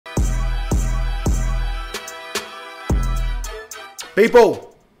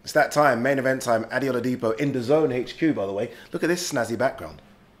People, it's that time, main event time. Ade Oladipo in DAZN HQ, by the way. Look at this snazzy background.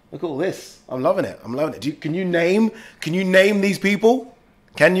 Look at all this. I'm loving it. I'm loving it. Can you name these people?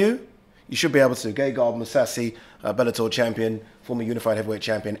 Can you? You should be able to. Gegard Mousasi, Bellator champion, former unified heavyweight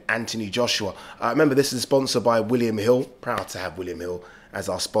champion, Anthony Joshua. Remember, this is sponsored by William Hill. Proud to have William Hill as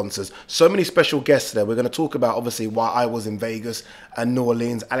our sponsors. So many special guests today. We're going to talk about, obviously, why I was in Vegas and New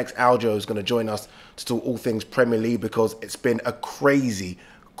Orleans. Alex Alkoe is going to join us to talk all things Premier League because it's been a crazy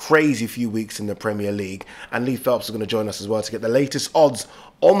few weeks in the Premier League. And Lee Phelps is going to join us as well to get the latest odds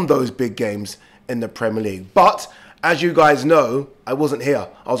on those big games in the Premier League. But as you guys know, I wasn't here.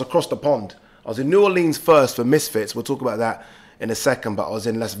 I was across the pond. I was in New Orleans first for Misfits. We'll talk about that in a second. But I was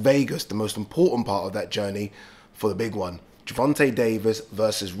in Las Vegas, the most important part of that journey, for the big one. Gervonta Davis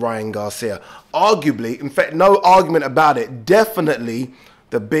versus Ryan Garcia. Arguably, in fact, no argument about it, definitely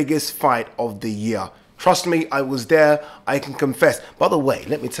the biggest fight of the year. Trust me, I was there. I can confess. By the way,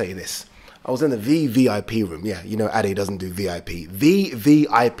 let me tell you this. I was in the VVIP room. Yeah, you know Ade doesn't do VIP.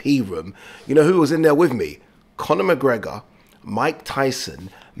 VVIP room. You know who was in there with me? Conor McGregor, Mike Tyson,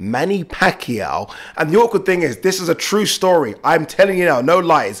 Manny Pacquiao. And the awkward thing is, this is a true story. I'm telling you now, no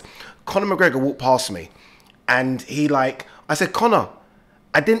lies. Conor McGregor walked past me. And I said, Conor,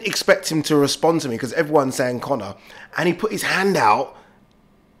 I didn't expect him to respond to me because everyone's saying Conor. And he put his hand out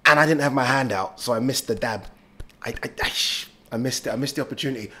and I didn't have my hand out. So I missed the dab. I missed it. I missed the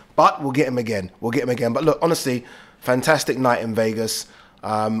opportunity. But we'll get him again. We'll get him again. But look, honestly, fantastic night in Vegas.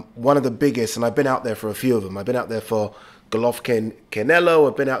 One of the biggest, and I've been out there for a few of them. I've been out there for Golovkin Canelo.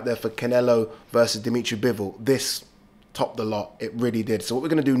 I've been out there for Canelo versus Dimitri Bivol. This topped the lot. It really did. So what we're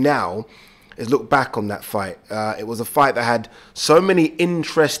going to do now is look back on that fight. It was a fight that had so many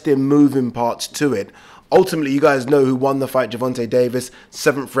interesting moving parts to it. Ultimately, you guys know who won the fight, Gervonta Davis,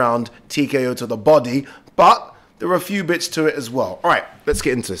 7th round, TKO to the body. But there were a few bits to it as well. All right, let's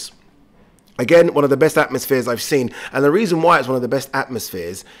get into this. Again, one of the best atmospheres I've seen. And the reason why it's one of the best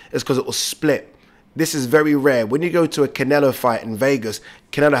atmospheres is because it was split. This is very rare. When you go to a Canelo fight in Vegas,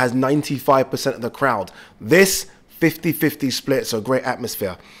 Canelo has 95% of the crowd. This, 50-50 split, so great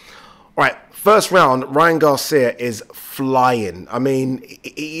atmosphere. All right, first round, Ryan Garcia is flying. I mean,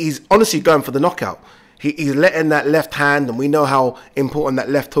 he's honestly going for the knockout. He's letting that left hand, and we know how important that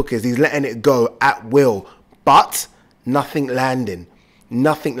left hook is. He's letting it go at will, but nothing landing.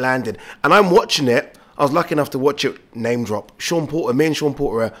 Nothing landed. And I'm watching it. I was lucky enough to watch it, name drop. Sean Porter, me and Sean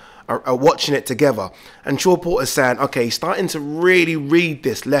Porter are watching it together. And Sean Porter's saying, okay, he's starting to really read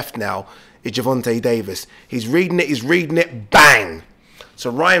this left now, is Gervonta Davis. He's reading it, bang. So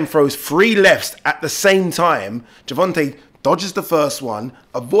Ryan throws 3 lefts at the same time. Gervonta dodges the first one,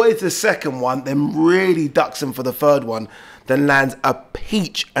 avoids the second one, then really ducks him for the third one, then lands a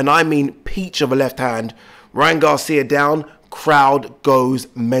peach, and I mean peach of a left hand. Ryan Garcia down, crowd goes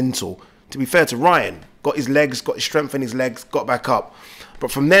mental. To be fair to Ryan, got his legs, got his strength in his legs, got back up.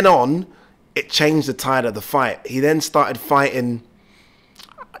 But from then on, it changed the tide of the fight. He then started fighting,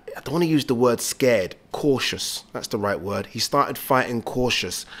 I don't want to use the word scared, cautious. That's the right word. He started fighting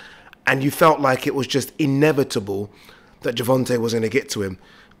cautious. And you felt like it was just inevitable that Gervonta was going to get to him.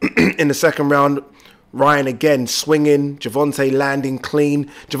 In the second round, Ryan again swinging, Gervonta landing clean.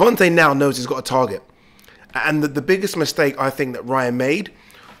 Gervonta now knows he's got a target. And the biggest mistake I think that Ryan made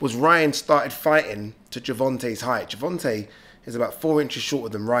was Ryan started fighting to Gervonta's height. Gervonta is about 4 inches shorter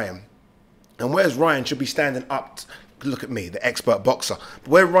than Ryan. And whereas Ryan should be standing up, look at me, the expert boxer.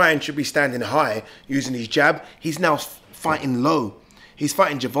 But where Ryan should be standing high, using his jab, he's now fighting low. He's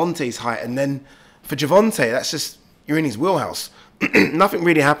fighting Gervonta's height. And then for Gervonta, that's just, you're in his wheelhouse. Nothing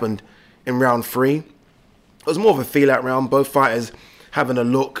really happened in round 3. It was more of a feel-out round. Both fighters having a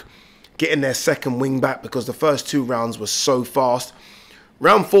look, getting their second wing back because the first 2 rounds were so fast.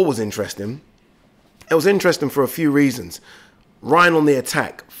 Round 4 was interesting. It was interesting for a few reasons. Ryan on the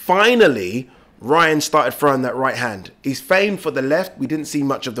attack. Finally, Ryan started throwing that right hand. He's famed for the left. We didn't see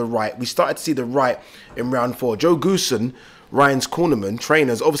much of the right. We started to see the right in round 4. Joe Goosen, Ryan's cornerman,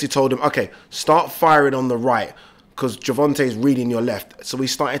 trainers, obviously told him, okay, start firing on the right because Gervonta is reading your left. So we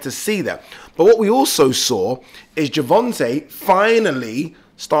started to see that. But what we also saw is Gervonta finally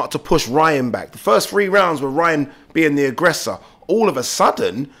start to push Ryan back. The first 3 rounds were Ryan being the aggressor. All of a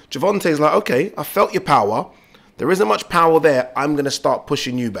sudden, Gervonta's like, okay, I felt your power. There isn't much power there. I'm going to start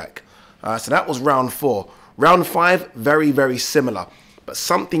pushing you back. So that was round 4. Round 5, very, very similar. But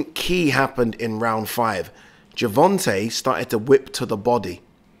something key happened in round 5. Gervonta started to whip to the body.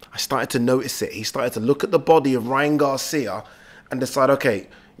 I started to notice it. He started to look at the body of Ryan Garcia and decide, okay,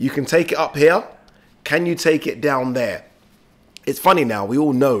 you can take it up here. Can you take it down there? It's funny now, we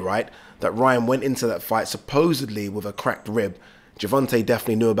all know, right, that Ryan went into that fight supposedly with a cracked rib. Gervonta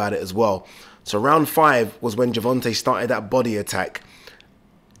definitely knew about it as well. So round 5 was when Gervonta started that body attack.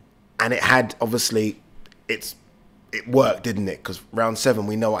 And it had, obviously, it worked, didn't it? Because round 7,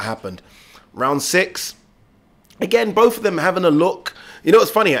 we know what happened. Round 6, again, both of them having a look. You know what's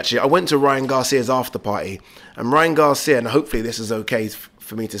funny, actually? I went to Ryan Garcia's after party. And Ryan Garcia, and hopefully this is okay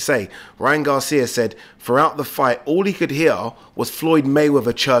for me to say, Ryan Garcia said throughout the fight, all he could hear was Floyd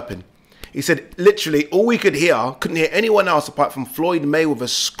Mayweather chirping. He said, literally, all we could hear, couldn't hear anyone else apart from Floyd Mayweather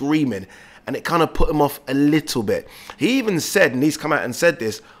screaming. And it kind of put him off a little bit. He even said, and he's come out and said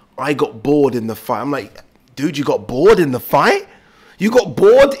this, I got bored in the fight. I'm like, dude, you got bored in the fight? You got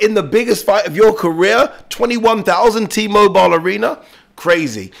bored in the biggest fight of your career? 21,000 T-Mobile Arena?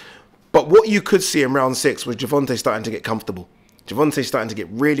 Crazy. But what you could see in round 6 was Gervonta starting to get comfortable. Gervonta starting to get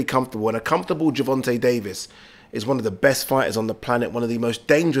really comfortable. And a comfortable Gervonta Davis is one of the best fighters on the planet, one of the most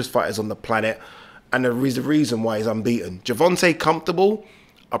dangerous fighters on the planet, and there is a reason why he's unbeaten. Gervonta comfortable,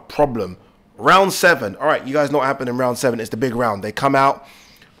 a problem. Round 7, all right, you guys know what happened in round 7. It's the big round. They come out.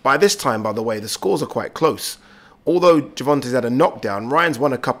 By this time, by the way, the scores are quite close. Although Gervonta's had a knockdown, Ryan's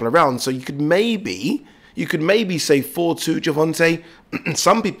won a couple of rounds, so you could maybe say 4-2 Gervonta.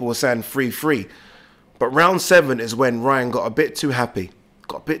 Some people were saying 3-3. But round 7 is when Ryan got a bit too happy.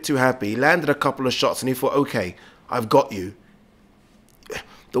 He landed a couple of shots and he thought, okay, I've got you.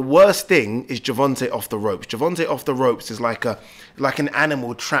 The worst thing is Gervonta off the ropes. Gervonta off the ropes is like an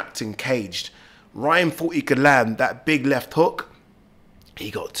animal trapped and caged. Ryan thought he could land that big left hook. He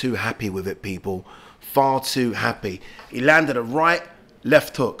got too happy with it, people. Far too happy. He landed a right,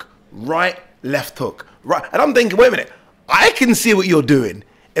 left hook. Right, left hook. Right. And I'm thinking, wait a minute. I can see what you're doing.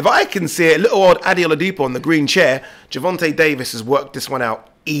 If I can see it, little old Ade Oladipo on the green chair, Gervonta Davis has worked this one out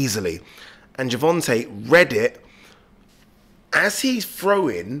easily. And Gervonta read it. As he's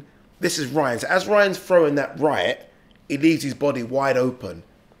throwing, this is Ryan. So as Ryan's throwing that right, he leaves his body wide open.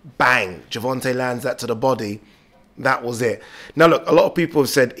 Bang. Gervonta lands that to the body. That was it. Now, look, a lot of people have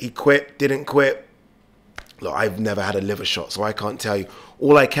said he quit, didn't quit. Look, I've never had a liver shot, so I can't tell you.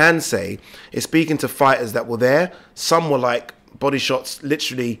 All I can say is speaking to fighters that were there, some were like, body shots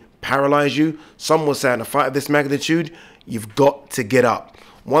literally paralyze you. Some were saying a fight of this magnitude, you've got to get up.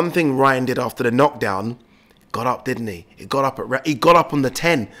 One thing Ryan did after the knockdown, got up, didn't he? He got up on the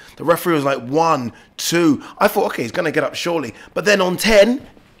 10. The referee was like 1, 2. I thought, okay, he's going to get up surely. But then on 10,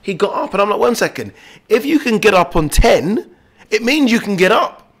 he got up. And I'm like, 1 second. If you can get up on 10, it means you can get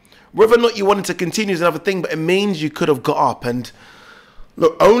up. Whether or not you wanted to continue is another thing, but it means you could have got up. And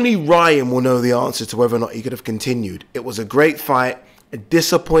look, only Ryan will know the answer to whether or not he could have continued. It was a great fight, a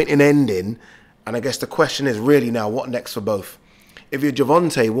disappointing ending. And I guess the question is really now, what next for both? If you're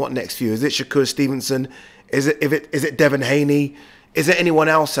Gervonta, what next for you? Is it Shakur Stevenson? Is it Devin Haney? Is there anyone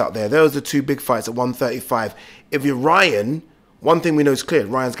else out there? Those are 2 big fights at 135. If you're Ryan, one thing we know is clear.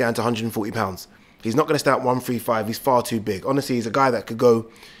 Ryan's going to 140 pounds. He's not going to start 135. He's far too big. Honestly, he's a guy that could go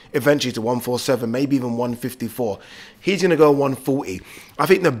eventually to 147, maybe even 154. He's going to go 140. I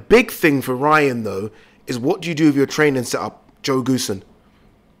think the big thing for Ryan, though, is what do you do with your training setup? Joe Goosen.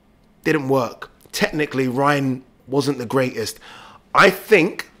 Didn't work. Technically, Ryan wasn't the greatest. I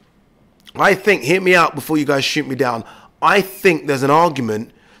think, hear me out before you guys shoot me down. I think there's an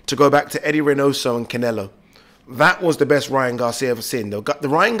argument to go back to Eddie Reynoso and Canelo. That was the best Ryan Garcia ever seen. The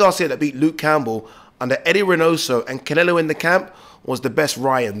Ryan Garcia that beat Luke Campbell under Eddie Reynoso and Canelo in the camp was the best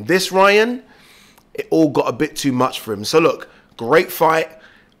Ryan. This Ryan, it all got a bit too much for him. So look, great fight.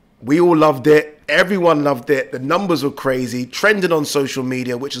 We all loved it. Everyone loved it. The numbers were crazy. Trending on social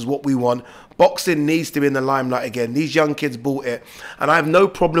media, which is what we want. Boxing needs to be in the limelight again. These young kids bought it. And I have no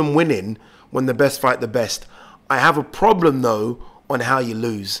problem winning when the best fight the best. I have a problem, though, on how you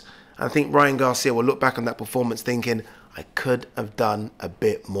lose. I think Ryan Garcia will look back on that performance thinking, I could have done a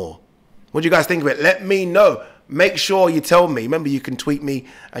bit more. What do you guys think of it? Let me know. Make sure you tell me. Remember, you can tweet me,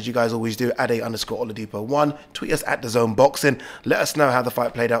 as you guys always do, Ade_Oladipo1. Tweet us at DAZN Boxing. Let us know how the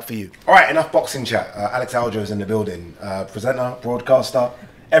fight played out for you. All right, enough boxing chat. Alex Alkoe is in the building. Presenter, broadcaster,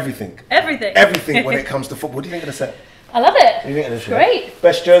 everything. Everything. Everything when it comes to football. What do you think of the set? I love it. What do you think of the shirt? Great.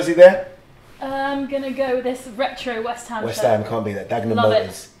 Best jersey there? I'm going to go with this retro West Ham West shirt. Ham can't be that. Dagenham Love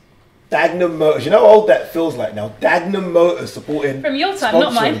Motors. Dagenham Motors. You know how old that feels like now? Dagenham Motors supporting. From your time,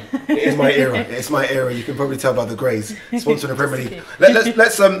 not mine. It is my era. It's my era. You can probably tell by the greys. Sponsoring the Premier League.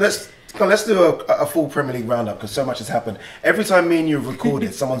 Let's do a full Premier League roundup because so much has happened. Every time me and you have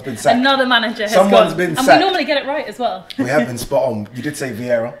recorded, someone's been sacked. Another manager has Someone's gone. been And sacked. we normally get it right as well. We have been spot on. You did say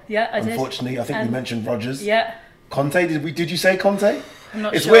Vieira. Yeah, I did. Unfortunately, I think we mentioned Rodgers. Yeah. Conte, did you say Conte? I'm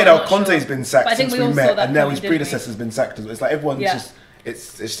not it's sure, weird I'm how not Conte's sure. been sacked But I think since we we all met, saw that and now coming, his didn't we? predecessor's been sacked as well. It's like everyone's Yeah. just,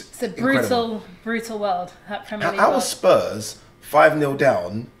 it's It's a incredible. brutal world, that Premier League How are world. Spurs 5-0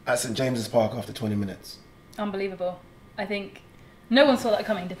 down at St James's Park after 20 minutes. Unbelievable. I think no one saw that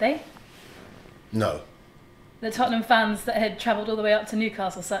coming, did they? No. The Tottenham fans that had travelled all the way up to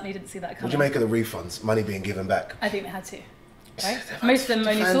Newcastle certainly didn't see that coming. What do you make of the refunds? Money being given back? I think they had to. Right? Most of them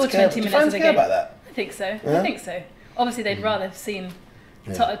only saw 20 minutes of the game. Fans care about that? I think so. Yeah? I think so. Obviously, they'd rather have seen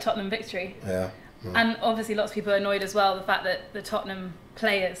Tottenham victory. Yeah. And obviously, lots of people are annoyed as well, the fact that the Tottenham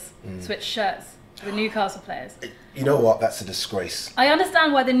players switched shirts to the Newcastle players. You know what? That's a disgrace. I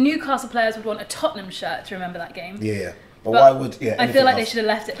understand why the Newcastle players would want a Tottenham shirt to remember that game. Yeah. But why would... Yeah, I feel like they should have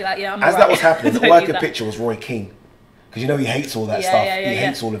left it, be like, yeah, I'm As right. that was happening, the Don't worker need that. picture was Roy Keane. Because you know he hates all that Yeah, stuff. yeah, He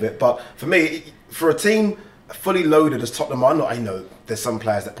hates all of it. But for me, for a team fully loaded as Tottenham, I know there's some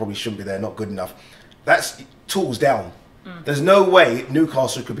players that probably shouldn't be there, not good enough. That's tools down. There's no way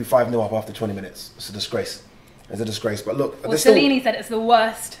Newcastle could be 5-0 up after 20 minutes. It's a disgrace. It's a disgrace. But look, Well, Cellini said it's the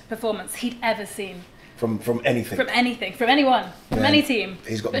worst performance he'd ever seen. From anything. From anything. From anyone. From any team.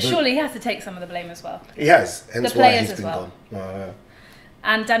 He's got but surely he has to take some of the blame as well. He has. Hence The why players he's as been well. gone.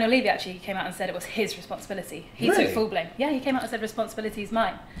 And Daniel Levy actually came out and said it was his responsibility. He Really? took full blame. Yeah, he came out and said responsibility is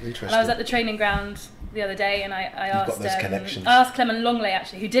mine. Interesting. And I was at the training ground the other day and I asked got those connections. I asked Clement Longley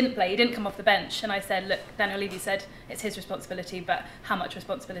actually, who didn't play, he didn't come off the bench, and I said, look, Daniel Levy said it's his responsibility, but how much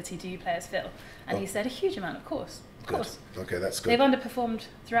responsibility do you players feel? And he said a huge amount, of course. Of course. Okay, that's good. They've underperformed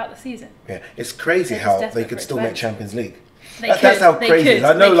throughout the season. Yeah, it's crazy They're how just they desperate could for still make expansion. Champions League. They That's how could, crazy it is.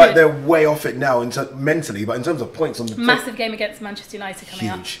 I know they like could. they're way off it now mentally, but in terms of points on the Massive game against Manchester United coming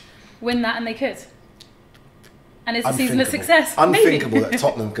up. huge. Win that and they could. And it's a season of success. Unthinkable Maybe. that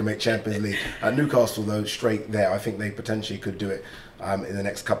Tottenham can make Champions League. Newcastle, though, straight there. I think they potentially could do it in the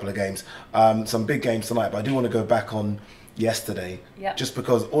next couple of games. Some big games tonight, but I do want to go back on yesterday. Yep. Just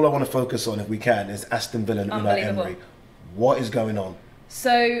because all I want to focus on, if we can, is Aston Villa and Unai Unbelievable. Emery. What is going on?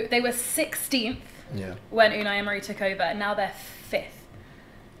 So they were 16th Yeah. when Unai Emery took over, and now they're 5th.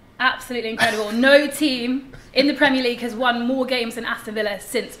 Absolutely incredible. No team in the Premier League has won more games than Aston Villa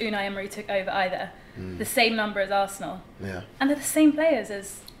since Unai Emery took over either. The same number as Arsenal. Yeah. And they're the same players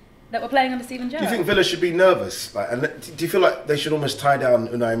as that were playing under Steven Gerrard. Do you think Villa should be nervous? And do you feel like they should almost tie down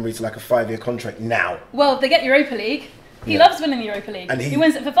Unai Emery to like a 5-year contract now? Well, they get Europa League. He Yeah. loves winning the Europa League. And he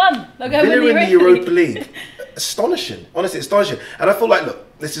wins it for fun. They'll go Villa win in the Europa League. League. Astonishing. Honestly, astonishing. And I feel like,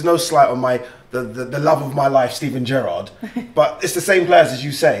 look, this is no slight on the love of my life, Steven Gerrard, but it's the same players as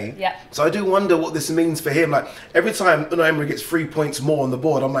you say. Yeah. So I do wonder what this means for him. Like every time Unai Emery gets 3 points more on the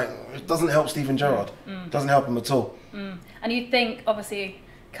board, I'm like, it doesn't help Steven Gerrard. Doesn't help him at all. And you'd think, obviously,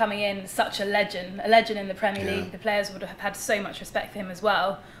 coming in such a legend in the Premier Yeah. League, the players would have had so much respect for him as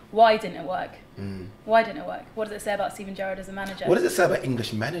well. Why didn't it work? Why didn't it work? What does it say about Steven Gerrard as a manager? What does it say about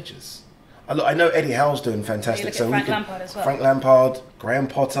English managers? I know Eddie Howe's doing fantastic. You look so at we Frank can, Lampard as well. Frank Lampard, Graham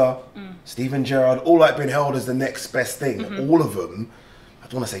Potter, Steven Gerrard, all like being held as the next best thing. All of them. I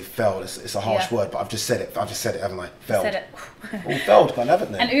don't want to say failed. It's a harsh Yeah. word, but I've just said it, haven't I? Failed. Said it. All failed, man,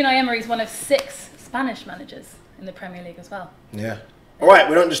 haven't they? And Unai Emery is one of 6 Spanish managers in the Premier League as well. Yeah. All right,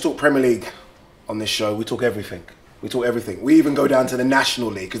 we don't just talk Premier League on this show. We talk everything. We talk everything. We even go down to the National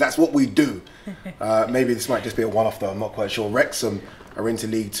League because that's what we do. Maybe this might just be a one-off though. I'm not quite sure. Wrexham are into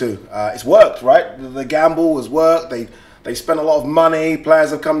League Two. It's worked, right? The gamble has worked. They spent a lot of money.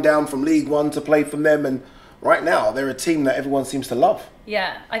 Players have come down from League One to play for them, and right now they're a team that everyone seems to love.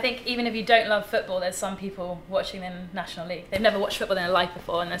 Yeah, I think even if you don't love football, there's some people watching the National League. They've never watched football in their life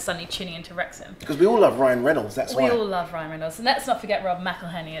before, and they're suddenly tuning into Wrexham. Because we all love Ryan Reynolds. That's We why. all love Ryan Reynolds, and let's not forget Rob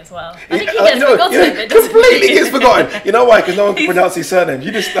McElhenney as well. I Yeah, think he gets forgotten a bit, doesn't completely he? gets forgotten. You know why? Because no one can pronounce his surname.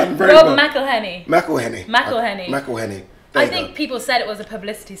 You just done very Rob well. McElhenney. McElhenney. McElhenney. There I you think go. people said it was a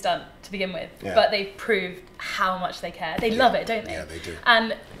publicity stunt to begin with, Yeah. but they've proved how much they care. They love it, don't they? Yeah, they do.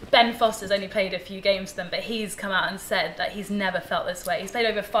 And Ben Foster's only played a few games for them, but he's come out and said that he's never felt this way. He's played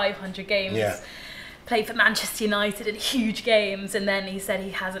over 500 games, Yeah. played for Manchester United in huge games, and then he said he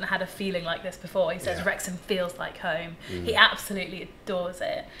hasn't had a feeling like this before. He says Yeah. Wrexham feels like home. He absolutely adores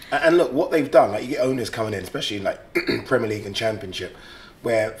it. And look, what they've done, like you get owners coming in, especially in like Premier League and Championship,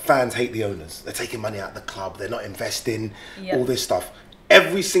 where fans hate the owners. They're taking money out of the club. They're not investing, Yeah. all this stuff.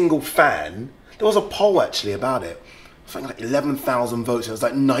 Every single fan, there was a poll actually about it. I think like 11,000 votes. It was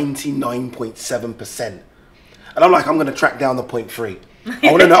like 99.7%. And I'm like, I'm going to track down the 0.3.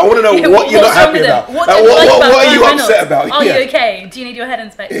 I want to know Yeah, what you're not what's wrong happy with about. them? What Like, don't you like about what are you Ryan upset Reynolds? about? Are Yeah. you okay? Do you need your head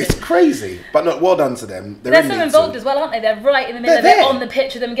inspected? It's crazy. But no, well done to them. They're in so League involved Two. as well, aren't they? They're right in the middle They're of it, there. on the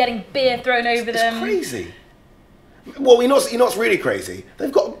pitch with them, getting beer thrown over them. It's crazy. Well, you know what's really crazy?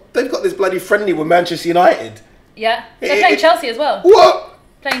 They've got this bloody friendly with Manchester United. Yeah, they're playing Chelsea as well. What?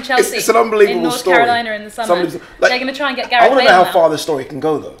 Playing Chelsea. It's an unbelievable in North story. Carolina in the summer. Somebody's- like, They're going to try and get Gareth I want to Bale know how now. far the story can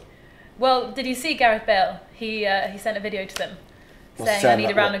go, though. Well, did you see Gareth Bale? He sent a video to them saying I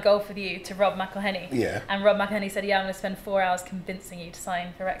need a round of golf with you to Rob McElhenney. Yeah. And Rob McElhenney said, yeah, I'm going to spend 4 hours convincing you to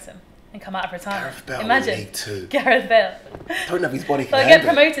sign for Wrexham and come out of retirement. Gareth Bale Imagine. League Two. Gareth Bale. Don't know if his body can They'll handle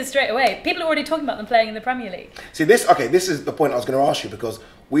get promoted straight away. People are already talking about them playing in the Premier League. See, this is the point I was going to ask you, because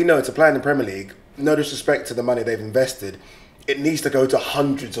we know to play in the Premier League, no disrespect to the money they've invested, it needs to go to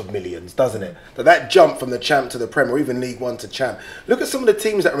hundreds of millions, doesn't it? That jump from the champ to the Prem, or even League One to champ. Look at some of the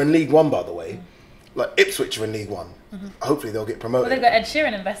teams that are in League One, by the way. Like Ipswich are in League One. Hopefully they'll get promoted. Well, they've got Ed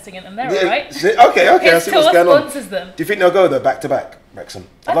Sheeran investing in them. They're all right. Okay, I see what's going on. Sponsors them. Do you think they'll go though back to back, Wrexham?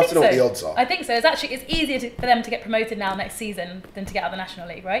 I'd love to know what the odds are. I think so. It's easier for them to get promoted now next season than to get out of the National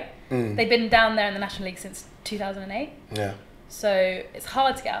League, right? They've been down there in the National League since 2008. Yeah. So it's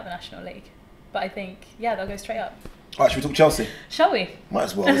hard to get out of the National League. But I think, yeah, they'll go straight up. All right, should we talk Chelsea? Shall we? Might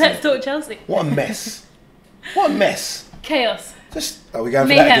as well. Let's talk Chelsea. What a mess. What a mess. Chaos. Are we going for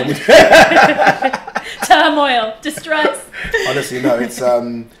Mayhem. that again? Turmoil. Distress. Honestly, no,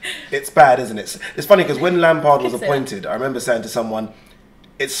 it's bad, isn't it? It's funny because when Lampard was appointed, I remember saying to someone,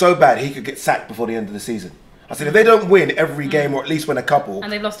 it's so bad he could get sacked before the end of the season. I said, if they don't win every game, or at least win a couple.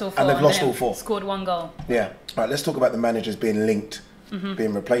 And they've lost all four. Scored Scored 1 goal. Yeah. All right, let's talk about the managers being linked,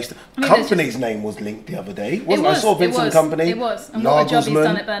 being replaced. Company's name was linked the other day. I saw Vincent Kompany. It was. And what a job he's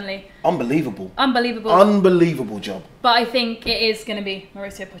done at Burnley. Unbelievable. Unbelievable job. But I think it is going to be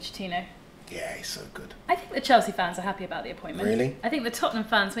Mauricio Pochettino. Yeah, he's so good. I think the Chelsea fans are happy about the appointment. Really? I think the Tottenham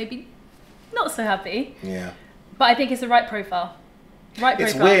fans may be not so happy. Yeah. But I think it's the right profile.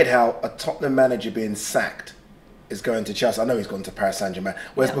 It's weird how a Tottenham manager being sacked is going to Chelsea. I know he's gone to Paris Saint-Germain.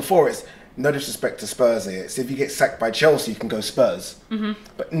 Whereas before, it's no disrespect to Spurs here. It's if you get sacked by Chelsea, you can go Spurs.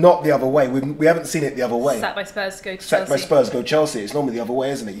 But not the other way. We haven't seen it the other way. Sacked by Spurs, go Chelsea. Sacked by Spurs, go Chelsea. It's normally the other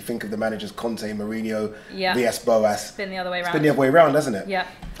way, isn't it? You think of the managers Conte, Mourinho, VS Boas. It's been the other way around. It's been the other way around, hasn't it? Yeah.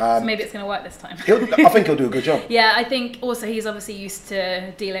 So maybe it's going to work this time. I think he'll do a good job. Yeah, I think also he's obviously used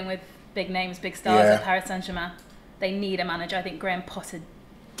to dealing with big names, big stars at Paris Saint-Germain. They need a manager. I think Graham Potter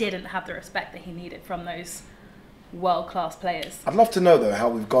didn't have the respect that he needed from those world-class players. I'd love to know though how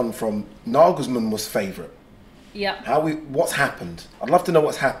we've gone from Nagelsmann was favourite. Yeah. What's happened? I'd love to know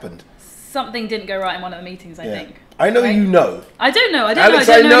what's happened. Something didn't go right in one of the meetings, I think. I know you know. I don't know. Alex,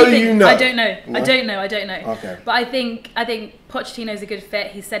 I don't know anything. you know. I don't know. No? I don't know. Okay. But I think Pochettino's a good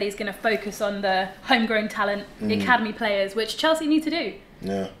fit. He said he's going to focus on the homegrown talent, the academy players, which Chelsea need to do.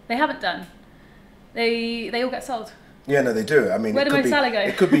 Yeah. They haven't done. They all get sold. Yeah, no, they do. I mean, Where did Mo Salah go?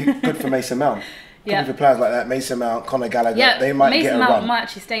 It could be good for Mason Mount. Could be for players like that. Mason Mount, Conor Gallagher, they might Mason get a Mount run. might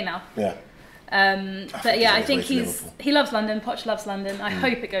actually stay now. Yeah. But yeah, I think he loves London. Poch loves London. I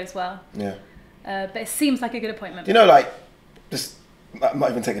hope it goes well. Yeah. But it seems like a good appointment. You know, like, I'm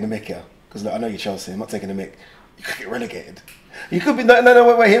not even taking the mick here, because I know you're Chelsea. I'm not taking the mick. You could get relegated. You could be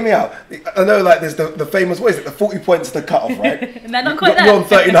no. Wait, hear me out. I know, like, there's the famous, what is it? The 40 points to cut off, right? And they're not quite there. You're on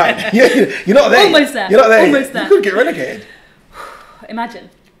 39. You're not there. Almost there. You're not there. Almost there. You could get relegated. Imagine.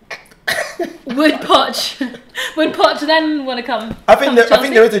 Would Poch then want to come? I think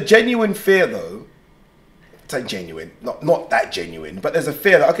there is a genuine fear though. Say genuine, not that genuine, but there's a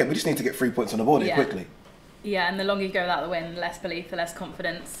fear that we just need to get 3 points on the board here quickly. Yeah, and the longer you go without the win, the less belief, the less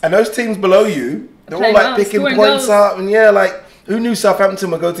confidence. And those teams below you, they're all like picking points up, and like who knew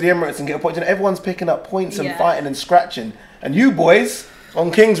Southampton would go to the Emirates and get a point? And everyone's picking up points and fighting and scratching, and you boys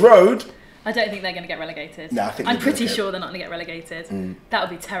on King's Road. I don't think they're going to get relegated. No, I'm pretty sure they're not going to get relegated. That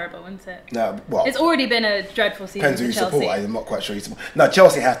would be terrible, wouldn't it? No, well, it's already been a dreadful season for Chelsea. Depends who you support. I'm not quite sure you support. No,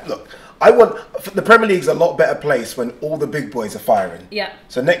 Chelsea has. Look, the Premier League's a lot better place when all the big boys are firing. Yeah.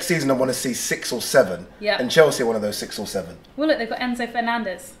 So next season I want to see 6 or 7. Yeah. And Chelsea are one of those 6 or 7. Well, look, they've got Enzo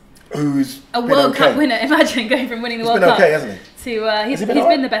Fernandez. Who's a World Cup winner. Imagine going from winning the World Cup. He's been okay, hasn't he? To he's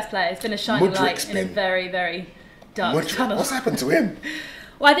been the best player. He's been a shining light in a very, very dark tunnel. What's happened to him?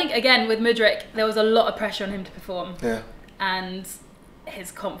 Well, I think, again, with Mudryk, there was a lot of pressure on him to perform. Yeah. And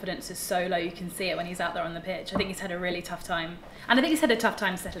his confidence is so low, you can see it when he's out there on the pitch. I think he's had a really tough time. And I think he's had a tough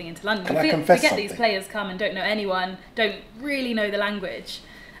time settling into London. Can I confess something? These players come and don't know anyone, don't really know the language.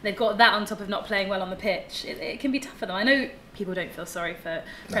 They've got that on top of not playing well on the pitch. It can be tough for them. I know people don't feel sorry for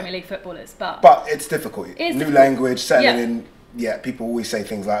Premier League footballers, but it's difficult. New language, settling in. Yeah, people always say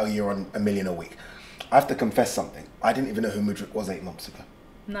things like, "Oh, you're on $1 million a week." I have to confess something. I didn't even know who Mudryk was 8 months ago.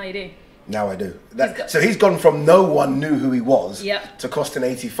 Now you do. Now I do. So he's gone from no one knew who he was to costing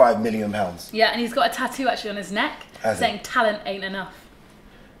 £85 million. Yeah, and he's got a tattoo actually on his neck saying "talent ain't enough."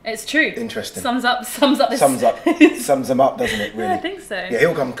 It's true. Interesting. Sums up. Sums them up, doesn't it? Really? Yeah, I think so. Yeah,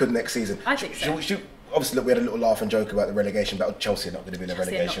 he'll come good next season. I think so. Obviously, look, we had a little laugh and joke about the relegation battle. Chelsea are not going to be in a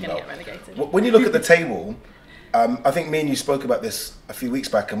relegation battle. Get relegated. When you look at the table, I think me and you spoke about this a few weeks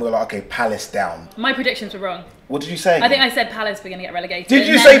back, and we were like, okay, Palace down. My predictions were wrong. What did you say? I think I said Palace were going to get relegated. Did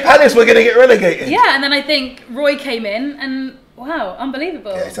you say Palace were going to get relegated? Yeah, and then I think Roy came in, and wow,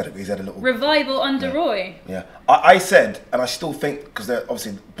 unbelievable. Yeah, he's had a little revival under Roy. Yeah, I said, and I still think, because they're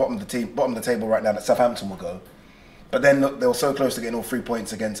obviously bottom of the table right now, that Southampton will go. But then look, they were so close to getting all 3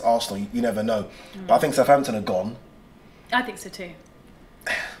 points against Arsenal. You never know. But I think Southampton are gone. I think so too.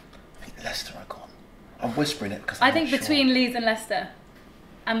 I think Leicester are gone. I'm whispering it because I think between Leeds and Leicester,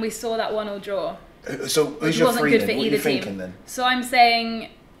 and we saw that 1-1 draw. So who's your three then? What are you thinking then? So I'm saying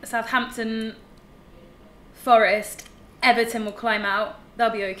Southampton, Forest, Everton will climb out. They'll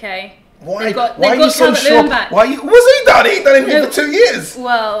be okay. Why? They've got are you so sure? Back. What's he done? He's done it for 2 years.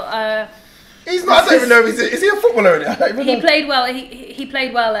 Well, he's not. I don't even know. Is he a footballer? He played well. He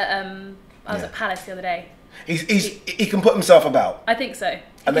played well at. I was at Palace the other day. He can put himself about. I think so.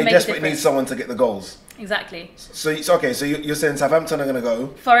 And they desperately need someone to get the goals. Exactly. So okay. So you're saying Southampton are going to go.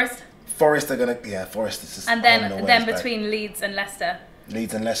 Forest are going to. Yeah, Forest is just. And then between Leeds and Leicester.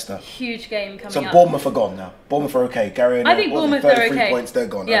 Leeds and Leicester. Huge game coming up. So Bournemouth are gone now. Bournemouth are okay. Gary. I think Bournemouth are okay. Points, they're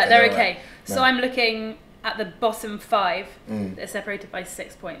gone. Yeah, okay, they're okay. Right. So I'm looking at the bottom 5. They're separated by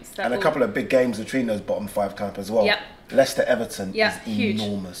 6 points. And a couple of big games between those bottom 5 camp as well. Yep. Leicester Everton is huge.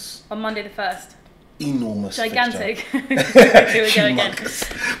 Enormous. On Monday the 1st. Enormous. Gigantic. Here we go again.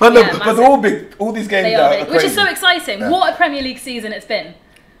 But they're all big. All these games are crazy. Which is so exciting. Yeah. What a Premier League season it's been.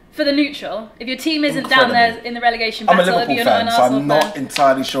 For the neutral, if your team isn't down there in the relegation battle, I'm a Liverpool you're fan, not an so Arsenal I'm not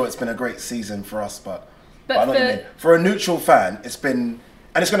entirely sure it's been a great season for us. But I know what you mean. For a neutral fan, it's been,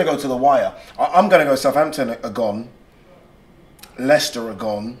 and it's going to go to the wire. I'm going to go Southampton are gone. Leicester are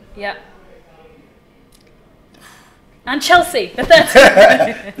gone. Yeah. And Chelsea, the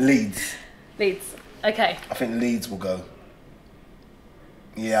third. Leeds. Okay. I think Leeds will go.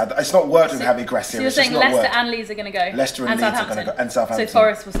 Yeah, it's not worked with Javi Gracia. So you're saying Leicester and Leeds are going to go? Leicester and Leeds are going to go. And Southampton. So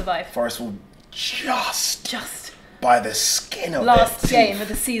Forest will survive? Forest will just by the skin of last game of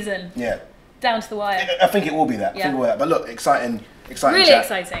the season. Yeah. Down to the wire. I think it will be that. Yeah. But look, exciting really chat.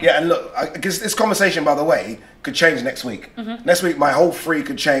 Exciting. Yeah, and look, because this conversation, by the way, could change next week. Next week, my whole three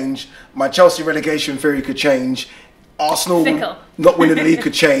could change. My Chelsea relegation theory could change. Arsenal not winning the league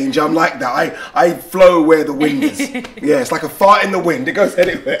could change. I'm like that. I flow where the wind is. Yeah, it's like a fart in the wind. It goes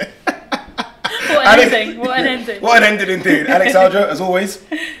anywhere. What an ending. What an ending. What an ending indeed. Alex Alkoe, as always.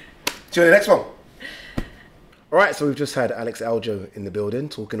 See you in the next one. All right, so we've just had Alex Alkoe in the building,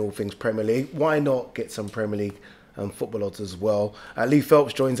 talking all things Premier League. Why not get some Premier League football odds as well? Lee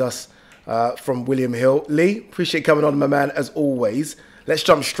Phelps joins us from William Hill. Lee, appreciate coming on, my man, as always. Let's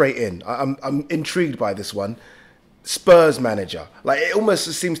jump straight in. I'm intrigued by this one. Spurs manager. Like, it almost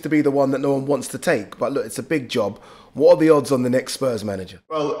seems to be the one that no one wants to take. But look, it's a big job. What are the odds on the next Spurs manager?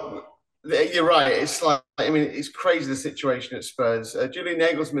 Well, you're right. It's like, I mean, it's crazy, the situation at Spurs. Julian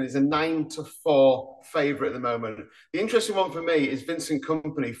Nagelsmann is a 9-4 favourite at the moment. The interesting one for me is Vincent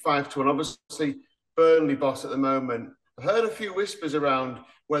Kompany, 5-1. Obviously, Burnley boss at the moment. I've heard a few whispers around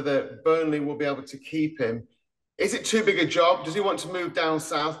whether Burnley will be able to keep him. Is it too big a job? Does he want to move down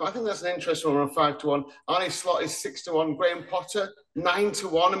south? But I think that's an interesting one on 5-1. Arne Slot is 6-1. Graham Potter,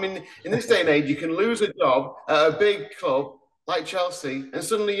 9-1. I mean, in this day and age, you can lose a job at a big club like Chelsea, and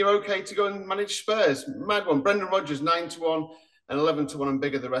suddenly you're okay to go and manage Spurs. Mad one. Brendan Rodgers, 9-1 and 11-1, and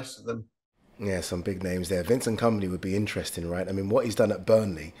bigger the rest of them. Yeah, some big names there. Vincent Kompany would be interesting, right? I mean, what he's done at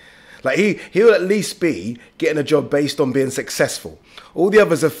Burnley. Like, he'll at least be getting a job based on being successful. All the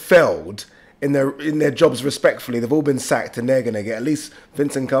others have failed in their jobs respectfully. They've all been sacked, and they're going to get, at least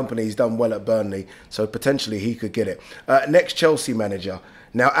Vincent Kompany's done well at Burnley, so potentially he could get it. Next Chelsea manager.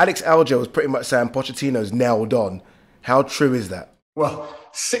 Now, Alex Alkoe was pretty much saying Pochettino's nailed on. How true is that? Well,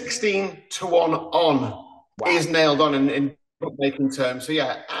 16-1 on is nailed on in bookmaking terms. So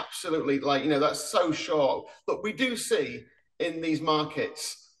yeah, absolutely. Like, that's so short. Look, we do see in these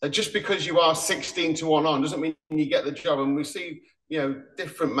markets that just because you are 16-1 on doesn't mean you get the job. And we see,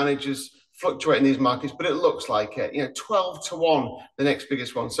 different managers fluctuate in these markets, but it looks like it. 12-1, the next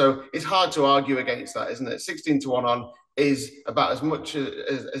biggest one. So it's hard to argue against that, isn't it? 16-1 on is about as much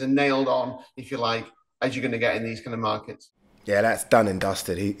as a nailed on, if you like, as you're going to get in these kind of markets. Yeah, that's done and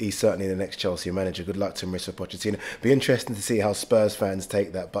dusted. He's certainly the next Chelsea manager. Good luck to Mauricio Pochettino. Be interesting to see how Spurs fans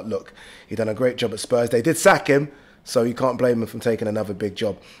take that. But look, he's done a great job at Spurs. They did sack him, so you can't blame him for taking another big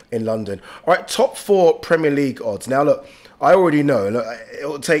job in London. All right, top 4 Premier League odds. Now, look, I already know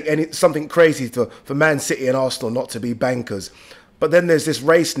it'll take something crazy for Man City and Arsenal not to be bankers. But then there's this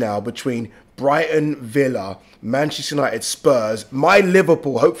race now between Brighton, Villa, Manchester United, Spurs, my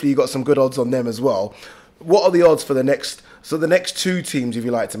Liverpool. Hopefully you got some good odds on them as well. What are the odds for the next 2 teams, if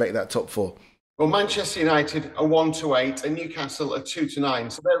you like, to make that top 4? Well, Manchester United are 1-8 and Newcastle are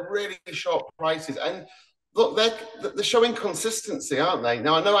 2-9. So they're really short prices. And look, they're showing consistency, aren't they?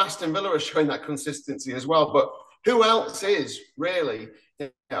 Now, I know Aston Villa are showing that consistency as well, but who else is really?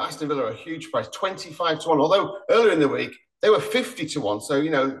 Aston Villa are a huge price, 25-1. Although earlier in the week, they were 50-1. So,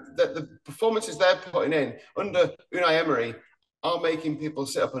 the performances they're putting in under Unai Emery are making people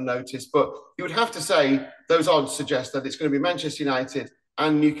sit up and notice. But you would have to say those odds suggest that it's going to be Manchester United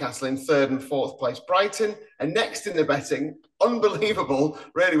and Newcastle in third and fourth place. Brighton are next in the betting. Unbelievable,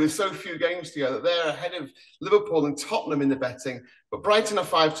 really, with so few games to go, that they're ahead of Liverpool and Tottenham in the betting. But Brighton are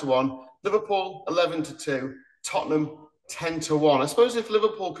 5-1, Liverpool 11-2, Tottenham 10-1. I suppose if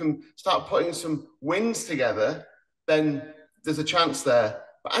Liverpool can start putting some wins together, then there's a chance there.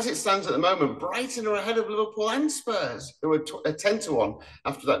 But as it stands at the moment, Brighton are ahead of Liverpool and Spurs, who are 10-1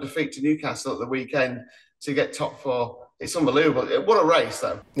 after that defeat to Newcastle at the weekend to get top four. It's unbelievable. What a race,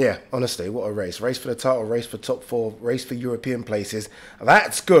 though. Yeah, honestly, what a race. Race for the title, race for top four, race for European places.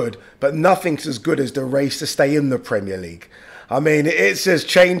 That's good, but nothing's as good as the race to stay in the Premier League. I mean, it's just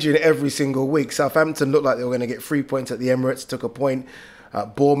changing every single week. Southampton looked like they were going to get 3 points at the Emirates, took a point.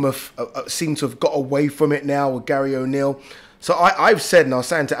 Bournemouth seem to have got away from it now with Gary O'Neill. So I've said, and I was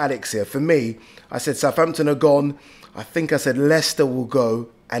saying to Alex here, for me, I said Southampton are gone. I think I said Leicester will go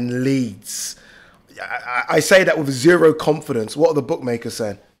and Leeds. I say that with zero confidence. What are the bookmakers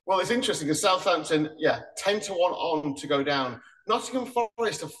saying? Well, it's interesting because Southampton, 10-1 on to go down. Nottingham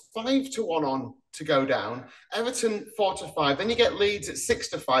Forest are 5-1 on to go down. Everton 4-5. Then you get Leeds at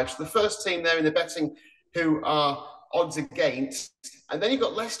 6-5. So the first team there in the betting who are odds against. And then you've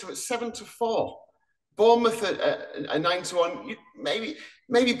got Leicester at 7-4. Bournemouth at 9-1.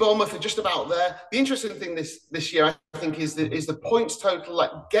 Maybe Bournemouth are just about there. The interesting thing this year, I think, is the points total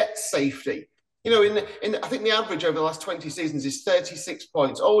that get safety. I think the average over the last 20 seasons is 36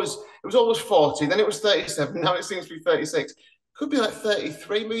 points. It was always 40, then it was 37, now it seems to be 36. Could be like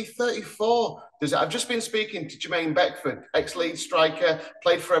 33, maybe 34. I've just been speaking to Jermaine Beckford, ex-Leeds striker,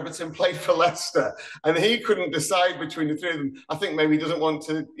 played for Everton, played for Leicester, and he couldn't decide between the three of them. I think maybe he doesn't want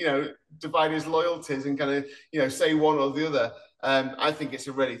to, divide his loyalties and kind of, say one or the other. I think it's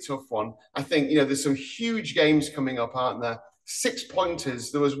a really tough one. I think, there's some huge games coming up, aren't there? 6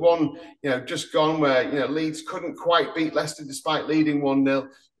 pointers. There was one, just gone where, Leeds couldn't quite beat Leicester despite leading 1-0.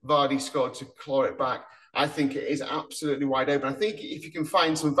 Vardy scored to claw it back. I think it is absolutely wide open. I think if you can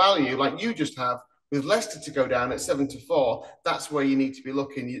find some value, like you just have, with Leicester to go down at 7-4, that's where you need to be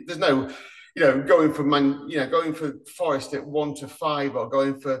looking. There's no, going for Forest at 1-5 or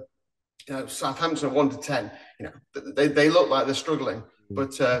going for, Southampton at 1-10. They look like they're struggling.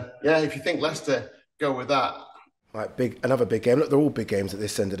 But if you think Leicester, go with that. Right, another big game. Look, they're all big games at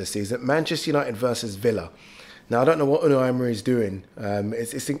this end of the season. Manchester United versus Villa. Now, I don't know what Unai Emery is doing.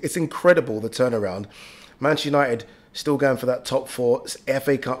 It's incredible, the turnaround. Manchester United still going for that top four. It's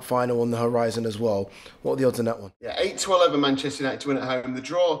FA Cup final on the horizon as well. What are the odds on that one? Yeah, 8-11 Manchester United to win at home. The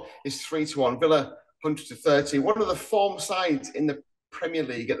draw is 3-1. Villa 100-30. One of the form sides in the Premier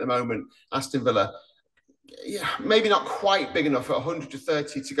League at the moment, Aston Villa. Yeah, maybe not quite big enough at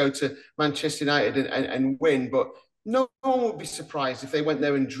 100-30 to go to Manchester United and win, but no one would be surprised if they went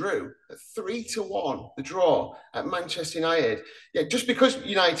there and drew at 3-1, the draw at Manchester United. Yeah, just because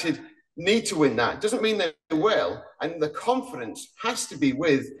United need to win that doesn't mean they will, and the confidence has to be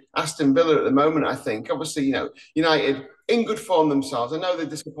with Aston Villa at the moment, I think. Obviously, United in good form themselves. I know the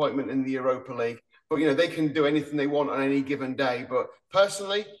disappointment in the Europa League, but, they can do anything they want on any given day. But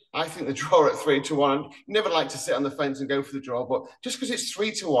personally, I think the draw at 3-1, I'd never like to sit on the fence and go for the draw, but just because it's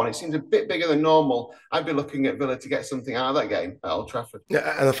 3-1, it seems a bit bigger than normal. I'd be looking at Villa to get something out of that game at Old Trafford.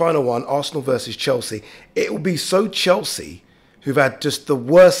 Yeah, and the final one, Arsenal versus Chelsea. It will be so Chelsea, who've had just the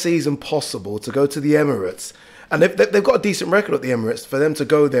worst season possible, to go to the Emirates. And they've got a decent record at the Emirates, for them to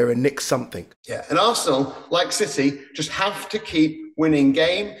go there and nick something. Yeah, and Arsenal, like City, just have to keep winning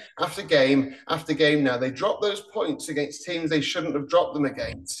game after game after game now. They drop those points against teams they shouldn't have dropped them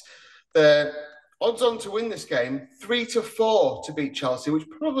against. They're odds on to win this game, 3-4 to beat Chelsea, which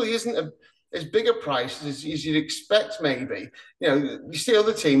probably isn't as big a price as you'd expect, maybe. You see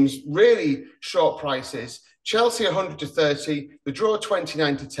other teams, really short prices. Chelsea 100-30, the draw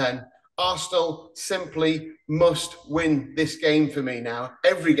 29-10. Arsenal simply must win this game for me now.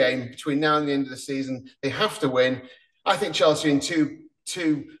 Every game between now and the end of the season, they have to win. I think Chelsea in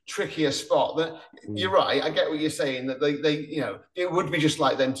too tricky a spot. You're right. I get what you're saying, that they it would be just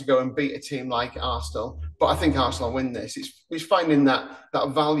like them to go and beat a team like Arsenal. But I think Arsenal win this. It's finding that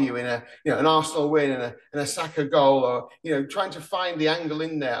value in an Arsenal win and a Saka goal, or trying to find the angle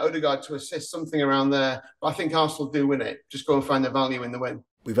in there. Odegaard to assist, something around there. But I think Arsenal do win it. Just go and find the value in the win.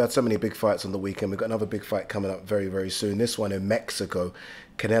 We've had so many big fights on the weekend. We've got another big fight coming up very, very soon. This one in Mexico,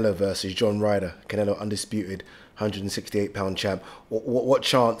 Canelo versus John Ryder. Canelo undisputed 168-pound champ. What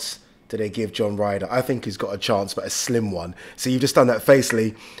chance do they give John Ryder? I think he's got a chance, but a slim one. So you've just done that face,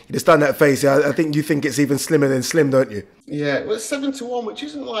 Lee. You just done that face. Yeah, I think you think it's even slimmer than slim, don't you? Yeah, well, 7-1, which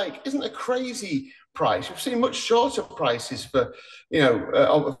isn't a crazy price. We've seen much shorter prices for,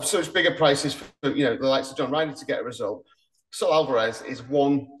 such bigger prices for, the likes of John Ryder to get a result. Saul Alvarez is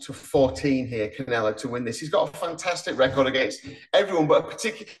 1-14 here, Canelo, to win this. He's got a fantastic record against everyone, but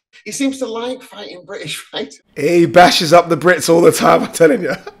he seems to like fighting British fighters. He bashes up the Brits all the time, I'm telling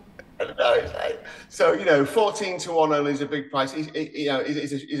you. So, 14-1 only is a big price. He's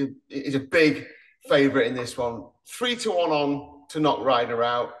a big favourite in this one. 3-1 on to knock Ryder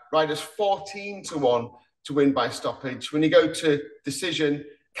out. Ryder's 14-1 to win by stoppage. When you go to decision,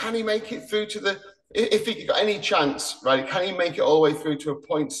 can he make it through to if he got any chance, right, can he make it all the way through to a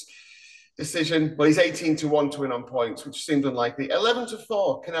points decision? Well, he's 18-1 to win on points, which seems unlikely.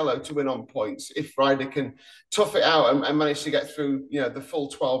 11-4 Canelo to win on points. If Ryder can tough it out and manage to get through, the full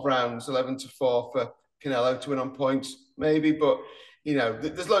 12 rounds, 11-4 for Canelo to win on points, maybe. But,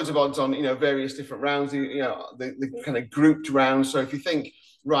 there's loads of odds on, various different rounds, the kind of grouped rounds. So if you think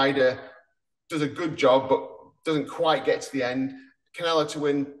Ryder does a good job, but doesn't quite get to the end, Canelo to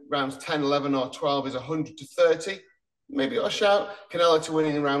win rounds 10, 11 or 12 is 100-30. Maybe got a shout. Canelo to win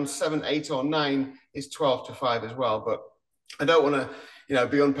in rounds 7, 8 or 9 is 12-5 as well. But I don't want to,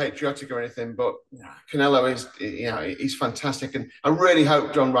 be unpatriotic or anything, but Canelo is, he's fantastic. And I really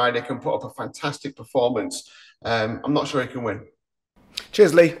hope John Ryder can put up a fantastic performance. I'm not sure he can win.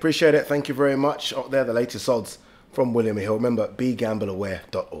 Cheers, Lee. Appreciate it. Thank you very much. Up there, the latest odds from William Hill. Remember,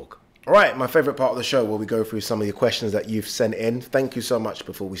 begambleaware.org. All right, my favourite part of the show where we go through some of your questions that you've sent in. Thank you so much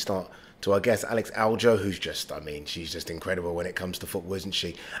before we start to our guest, Alex Alkoe, who's she's just incredible when it comes to football, isn't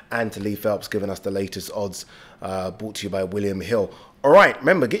she? And to Lee Phelps giving us the latest odds, brought to you by William Hill. All right,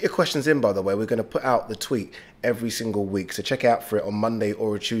 remember, get your questions in, by the way. We're going to put out the tweet every single week, so check out for it on Monday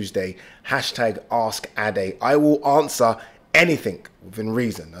or a Tuesday. #AskAde. I will answer anything within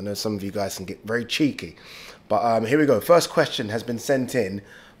reason. I know some of you guys can get very cheeky, but here we go. First question has been sent in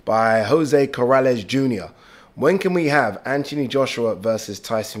by Jose Corrales Jr. When can we have Anthony Joshua versus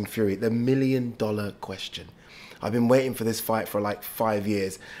Tyson Fury? The $1 million question. I've been waiting for this fight for like 5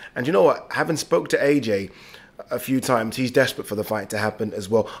 years. And you know what? Having spoke to AJ a few times, he's desperate for the fight to happen as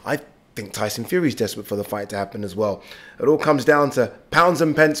well. I think Tyson Fury's desperate for the fight to happen as well. It all comes down to pounds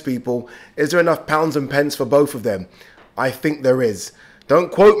and pence, people. Is there enough pounds and pence for both of them? I think there is.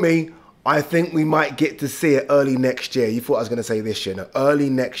 Don't quote me. I think we might get to see it early next year. You thought I was going to say this year. No, early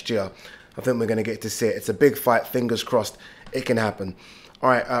next year. I think we're going to get to see it. It's a big fight. Fingers crossed it can happen. All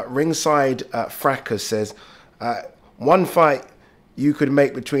right. Ringside Fracas says, one fight you could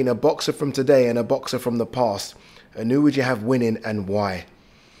make between a boxer from today and a boxer from the past. And who would you have winning and why?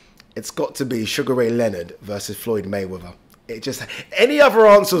 It's got to be Sugar Ray Leonard versus Floyd Mayweather. Any other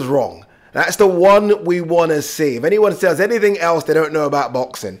answer's wrong. That's the one we want to see. If anyone says anything else, they don't know about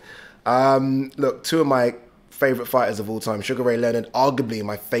boxing. Look, two of my favourite fighters of all time. Sugar Ray Leonard, arguably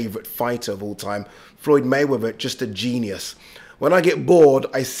my favourite fighter of all time. Floyd Mayweather, just a genius. When I get bored,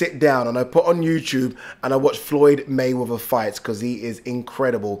 I sit down and I put on YouTube and I watch Floyd Mayweather fights because he is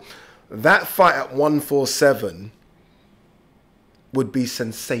incredible. That fight at 147 would be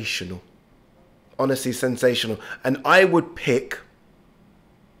sensational. Honestly, sensational. And I would pick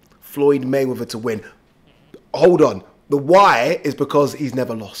Floyd Mayweather to win. Hold on. The why is because he's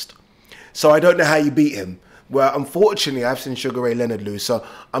never lost. So I don't know how you beat him. Well, unfortunately, I've seen Sugar Ray Leonard lose. So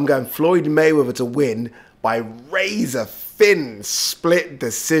I'm going Floyd Mayweather to win by razor-thin split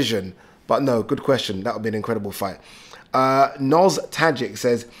decision. But no, good question. That would be an incredible fight. Noz Tajik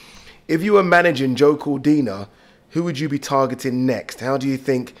says, if you were managing Joe Cordina, who would you be targeting next? How do you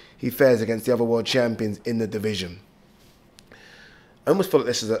think he fares against the other world champions in the division? I almost feel like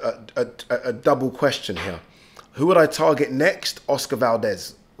this is a double question here. Who would I target next? Oscar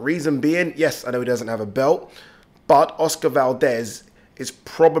Valdez. Reason being, yes, I know he doesn't have a belt, but Oscar Valdez is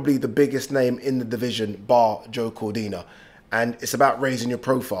probably the biggest name in the division, bar Joe Cordina. And it's about raising your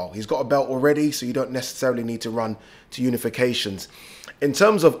profile. He's got a belt already, so you don't necessarily need to run to unifications. In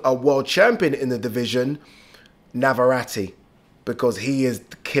terms of a world champion in the division, Navarrete, because he is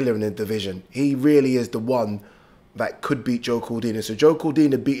the killer in the division. He really is the one that could beat Joe Cordina. So Joe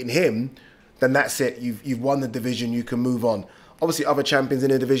Cordina beating him, then that's it. You've won the division. You can move on. Obviously, other champions in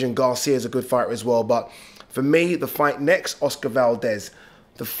the division, Garcia is a good fighter as well. But for me, the fight next, Oscar Valdez.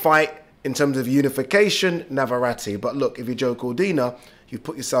 The fight in terms of unification, Navarrete. But look, if you're Joe Cordina, you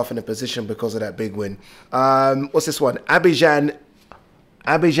put yourself in a position because of that big win. What's this one? Abidjan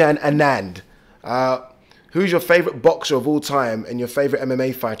Abhijan Anand. Who's your favourite boxer of all time and your favourite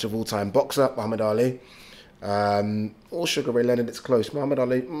MMA fighter of all time? Boxer, Muhammad Ali. Or Sugar Ray Leonard, it's close. Muhammad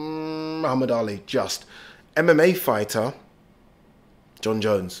Ali, just. MMA fighter, John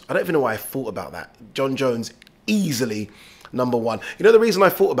Jones. I don't even know why I thought about that. John Jones, easily #1. You know, the reason I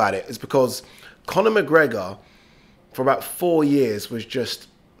thought about it is because Conor McGregor, for about 4 years, was just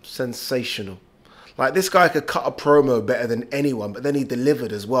sensational. Like, this guy could cut a promo better than anyone, but then he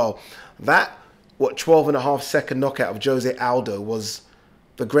delivered as well. That, 12.5-second knockout of Jose Aldo was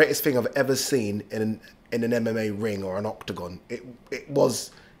the greatest thing I've ever seen in an MMA ring or an octagon. It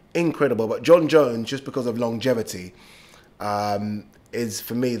was incredible. But John Jones, just because of longevity, is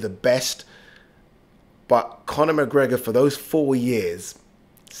for me the best. But Conor McGregor, for those 4 years,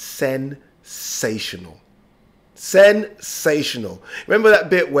 sensational. Sensational. Remember that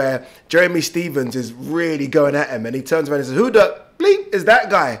bit where Jeremy Stevens is really going at him and he turns around and says, "Who the bleep is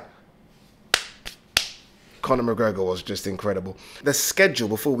that guy?" Conor McGregor was just incredible. The schedule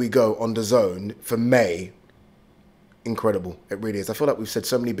before we go on DAZN for May, incredible. It really is. I feel like we've said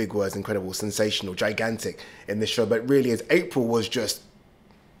so many big words: incredible, sensational, gigantic in this show, but it really is. April was just,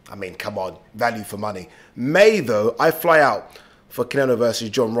 I mean, come on, value for money. May, though, I fly out for Canelo versus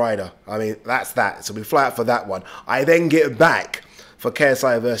John Ryder. I mean, that's that. So we fly out for that one. I then get back for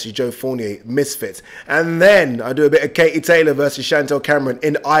KSI versus Joe Fournier, Misfits. And then I do a bit of Katie Taylor versus Chantel Cameron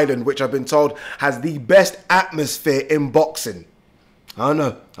in Ireland, which I've been told has the best atmosphere in boxing. I don't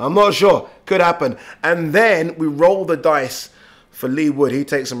know. I'm not sure. Could happen. And then we roll the dice for Lee Wood. He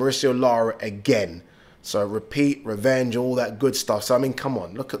takes on Mauricio Lara again. So repeat, revenge, all that good stuff. So, I mean, come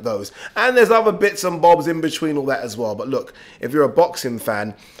on, look at those. And there's other bits and bobs in between all that as well. But look, if you're a boxing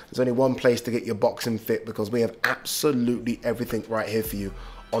fan, there's only one place to get your boxing fit, because we have absolutely everything right here for you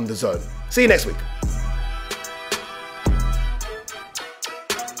on DAZN. See you next week.